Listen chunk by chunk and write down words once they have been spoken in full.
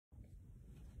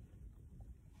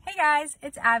guys,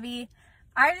 it's Abby.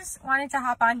 I just wanted to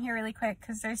hop on here really quick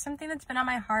because there's something that's been on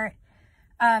my heart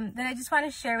that I just want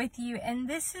to share with you. And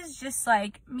this is just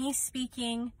like me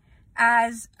speaking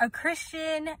as a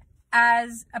Christian,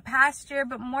 as a pastor,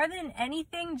 but more than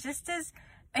anything, just as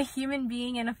a human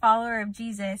being and a follower of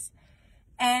Jesus.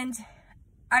 And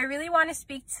I really want to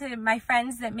speak to my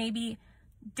friends that maybe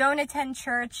don't attend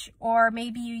church, or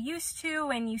maybe you used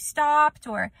to and you stopped,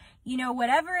 or,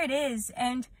 whatever it is.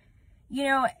 And,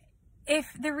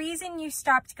 if the reason you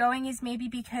stopped going is maybe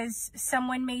because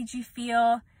someone made you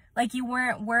feel like you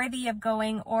weren't worthy of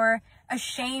going, or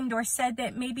ashamed, or said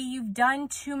that maybe you've done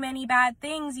too many bad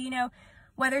things,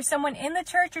 whether someone in the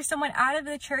church or someone out of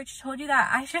the church told you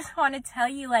that, I just want to tell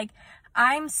you,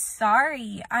 I'm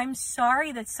sorry. I'm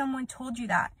sorry that someone told you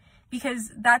that,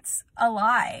 because that's a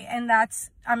lie. And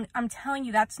I'm telling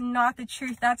you, that's not the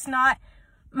truth. That's not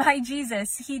my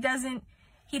Jesus. He doesn't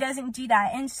do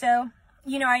that. And so,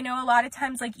 I know a lot of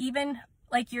times, even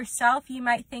yourself, you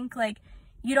might think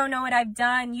you don't know what I've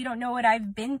done. You don't know what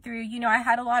I've been through. I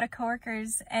had a lot of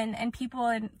coworkers and people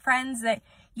and friends that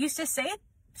used to say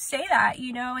that,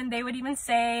 and they would even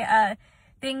say,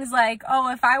 things like,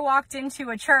 oh, if I walked into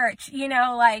a church,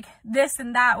 this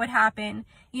and that would happen,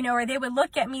 or they would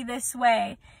look at me this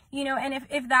way, and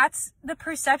if that's the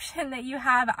perception that you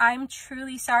have, I'm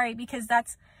truly sorry, because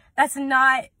that's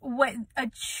not what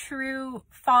a true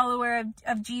follower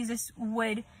of Jesus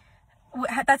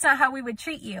that's not how we would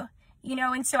treat you,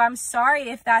 and so I'm sorry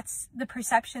if that's the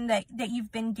perception that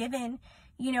you've been given,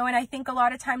 and I think a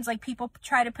lot of times, people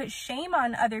try to put shame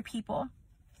on other people,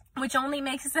 which only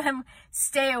makes them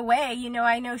stay away.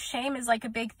 I know shame is a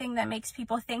big thing that makes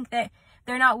people think that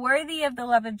they're not worthy of the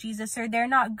love of Jesus, or they're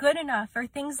not good enough, or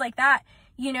things like that.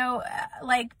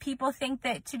 People think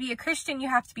that to be a Christian, you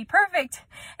have to be perfect.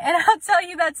 And I'll tell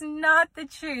you, that's not the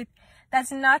truth.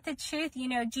 That's not the truth.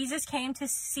 Jesus came to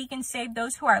seek and save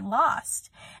those who are lost.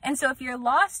 And so if you're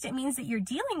lost, it means that you're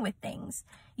dealing with things,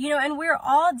 and we're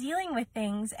all dealing with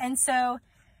things. And so,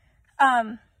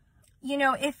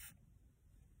 if,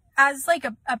 as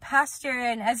a pastor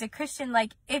and as a Christian,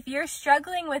 if you're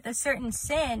struggling with a certain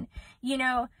sin,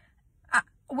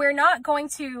 we're not going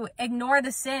to ignore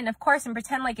the sin, of course, and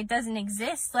pretend it doesn't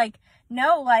exist.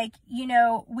 No,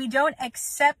 we don't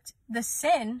accept the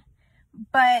sin,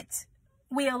 but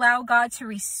we allow God to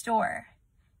restore.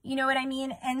 You know what I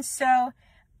mean? And so,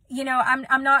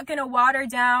 I'm not going to water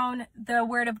down the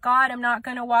word of God. I'm not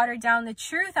going to water down the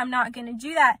truth. I'm not going to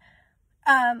do that.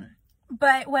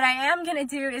 But what I am going to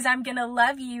do is I'm going to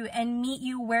love you and meet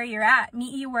you where you're at,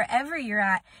 meet you wherever you're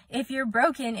at. If you're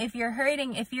broken, if you're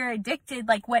hurting, if you're addicted,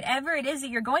 whatever it is that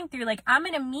you're going through, I'm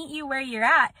going to meet you where you're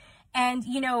at, and,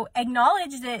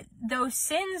 acknowledge that those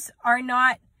sins are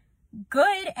not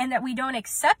good and that we don't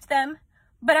accept them,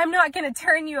 but I'm not going to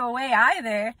turn you away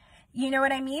either. You know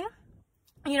what I mean?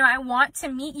 I want to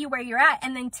meet you where you're at,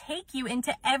 and then take you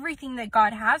into everything that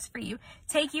God has for you,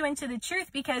 take you into the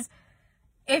truth, because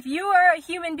if you are a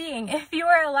human being, if you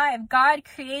are alive, God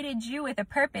created you with a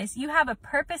purpose. You have a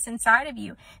purpose inside of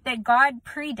you that God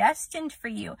predestined for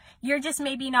you. You're just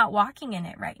maybe not walking in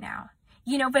it right now,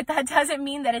 but that doesn't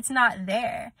mean that it's not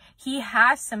there. He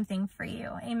has something for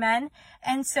you. Amen.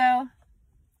 And so,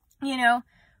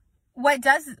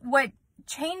 what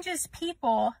changes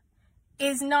people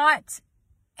is not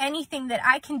anything that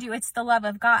I can do. It's the love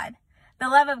of God. The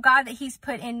love of God that he's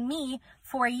put in me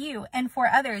for you and for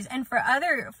others and for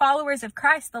other followers of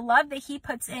Christ. The love that he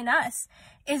puts in us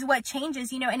is what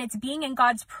changes, and it's being in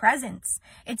God's presence.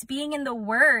 It's being in the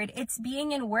word. It's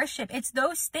being in worship. It's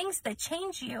those things that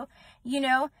change you,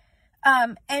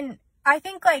 and I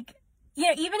think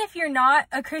even if you're not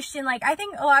a Christian, I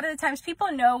think a lot of the times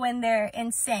people know when they're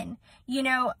in sin.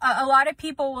 A lot of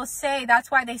people will say,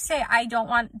 that's why they say, they don't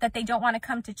want to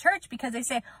come to church, because they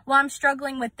say, well, I'm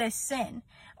struggling with this sin,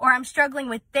 or I'm struggling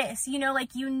with this,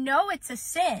 it's a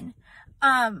sin,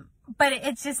 but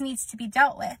it just needs to be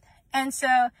dealt with. And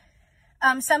so,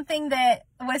 something that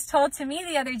was told to me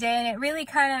the other day, and it really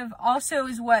kind of also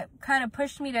is what kind of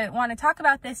pushed me to want to talk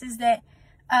about this, is that,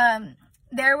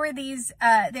 there were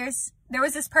there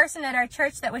was this person at our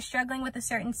church that was struggling with a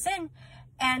certain sin,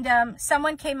 and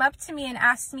someone came up to me and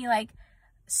asked me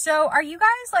so are you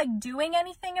guys doing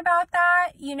anything about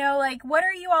that? What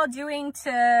are you all doing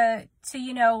to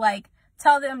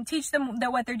teach them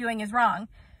that what they're doing is wrong,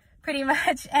 pretty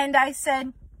much. And I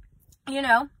said, they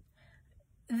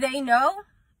know,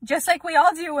 just like we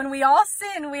all do. When we all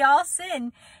sin,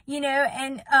 and,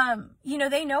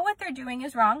 they know what they're doing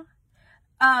is wrong.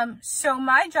 So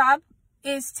my job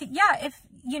is to, if,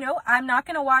 I'm not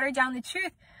going to water down the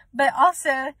truth, but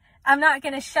also I'm not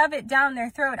going to shove it down their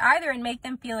throat either and make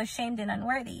them feel ashamed and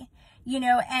unworthy. You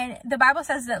know, and the Bible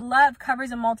says that love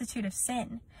covers a multitude of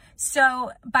sin.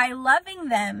 So by loving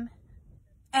them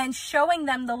and showing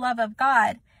them the love of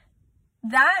God,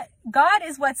 that God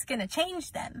is what's going to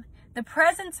change them. The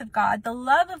presence of God, the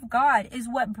love of God is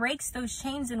what breaks those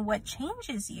chains and what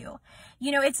changes you.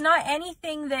 You know, it's not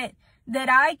anything that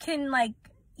I can, like,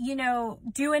 you know,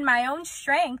 do in my own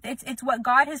strength. It's what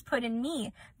God has put in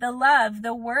me, the love,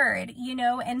 the word, you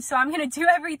know, and so I'm going to do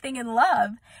everything in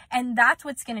love, and that's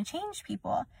what's going to change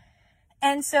people.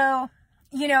 And so,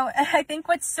 you know, I think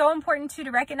what's so important too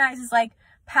to recognize is, like,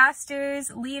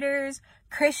 pastors, leaders,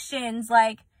 Christians,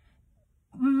 like,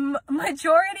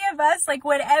 majority of us, like,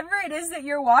 whatever it is that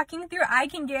you're walking through, I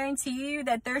can guarantee you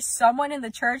that there's someone in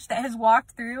the church that has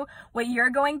walked through what you're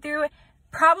going through,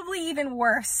 probably even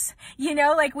worse. You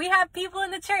know, like, we have people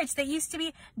in the church that used to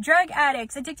be drug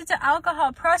addicts, addicted to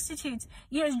alcohol, prostitutes,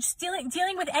 you know, just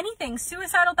dealing with anything,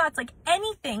 suicidal thoughts, like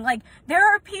anything. Like, there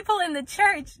are people in the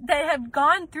church that have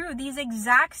gone through these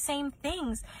exact same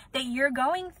things that you're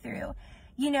going through,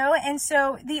 you know. And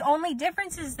so the only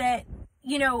difference is that,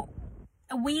 you know,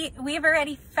 we've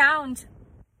already found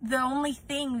the only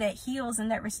thing that heals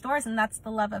and that restores, and that's the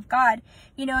love of God,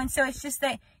 you know. And so it's just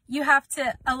that you have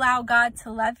to allow God to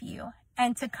love you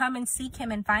and to come and seek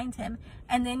him and find him,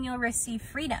 and then you'll receive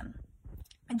freedom,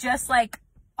 just like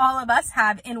all of us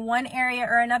have in one area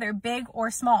or another, big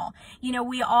or small. You know,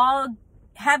 we all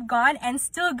have gone and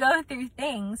still go through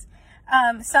things.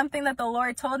 Something that the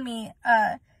Lord told me,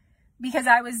 because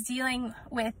I was dealing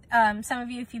with, some of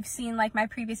you, if you've seen, like, my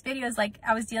previous videos, like,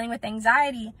 I was dealing with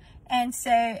anxiety. And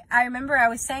so I remember I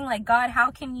was saying, like, God,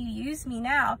 how can you use me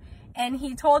now? And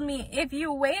he told me, if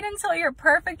you wait until you're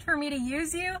perfect for me to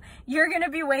use you, you're going to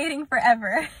be waiting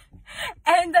forever.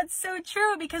 And that's so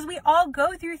true, because we all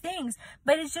go through things,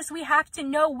 but it's just, we have to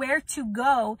know where to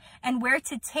go and where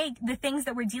to take the things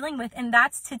that we're dealing with. And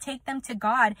that's to take them to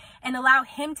God and allow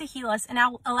him to heal us and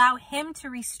allow him to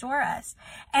restore us.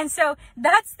 And so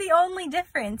that's the only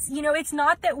difference. You know, it's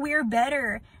not that we're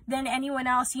better than anyone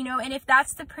else, you know, and if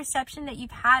that's the perception that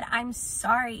you've had, I'm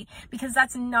sorry, because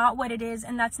that's not what it is,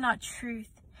 and that's not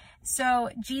truth. So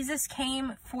Jesus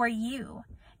came for you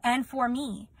and for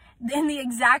me in the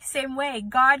exact same way.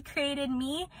 God created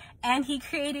me and he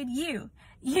created you,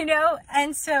 you know.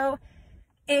 And so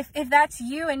if that's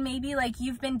you, and maybe, like,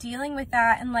 you've been dealing with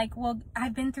that, and, like, well,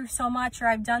 I've been through so much, or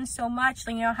I've done so much,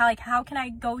 you know, how can I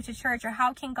go to church, or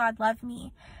how can God love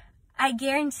me? I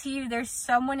guarantee you there's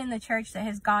someone in the church that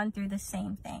has gone through the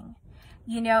same thing,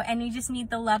 you know, and you just need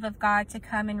the love of God to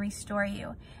come and restore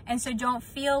you. And so don't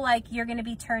feel like you're going to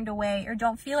be turned away, or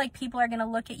don't feel like people are going to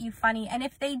look at you funny. And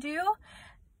if they do,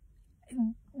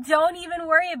 don't even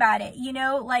worry about it. You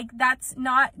know, like, that's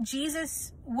not,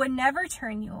 Jesus would never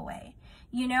turn you away.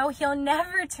 You know, he'll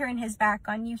never turn his back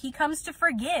on you. He comes to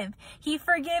forgive. He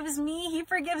forgives me. He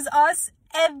forgives us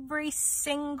every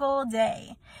single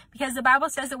day, because the Bible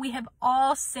says that we have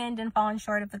all sinned and fallen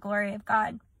short of the glory of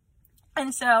God.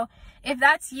 And so if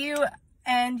that's you,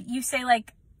 and you say,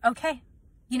 like, okay,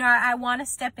 you know, I want to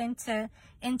step into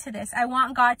this, I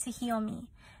want God to heal me,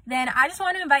 then I just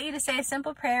want to invite you to say a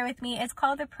simple prayer with me. It's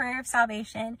called the prayer of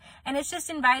salvation, and it's just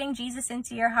inviting Jesus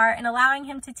into your heart and allowing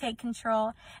him to take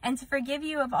control and to forgive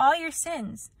you of all your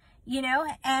sins, you know,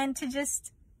 and to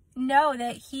just know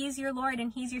that he's your Lord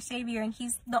and he's your Savior, and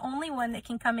he's the only one that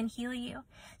can come and heal you.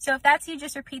 So if that's you,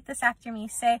 just repeat this after me.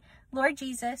 Say, Lord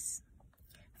Jesus,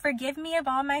 forgive me of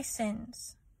all my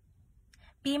sins.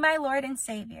 Be my Lord and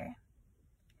Savior.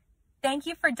 Thank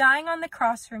you for dying on the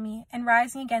cross for me and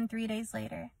rising again 3 days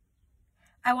later.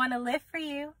 I want to live for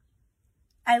you.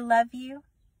 I love you.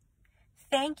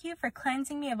 Thank you for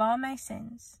cleansing me of all my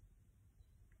sins.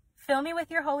 Fill me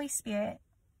with your Holy Spirit,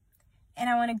 and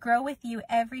I want to grow with you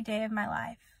every day of my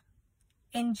life.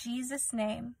 In Jesus'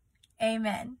 name,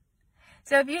 amen.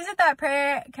 So if you said that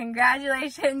prayer,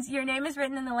 congratulations. Your name is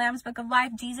written in the Lamb's Book of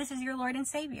Life. Jesus is your Lord and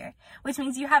Savior, which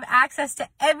means you have access to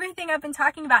everything I've been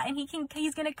talking about, and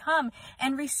he's going to come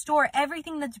and restore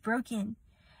everything that's broken.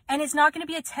 And it's not going to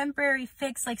be a temporary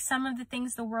fix like some of the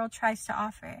things the world tries to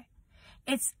offer.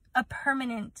 It's a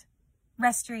permanent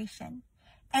restoration.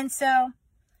 And so,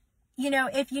 you know,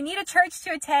 if you need a church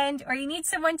to attend, or you need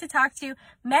someone to talk to,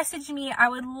 message me. I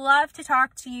would love to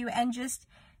talk to you and just,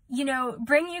 you know,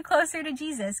 bring you closer to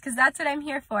Jesus, because that's what I'm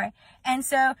here for. And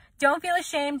so don't feel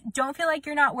ashamed. Don't feel like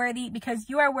you're not worthy, because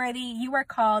you are worthy, you are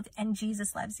called, and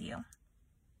Jesus loves you.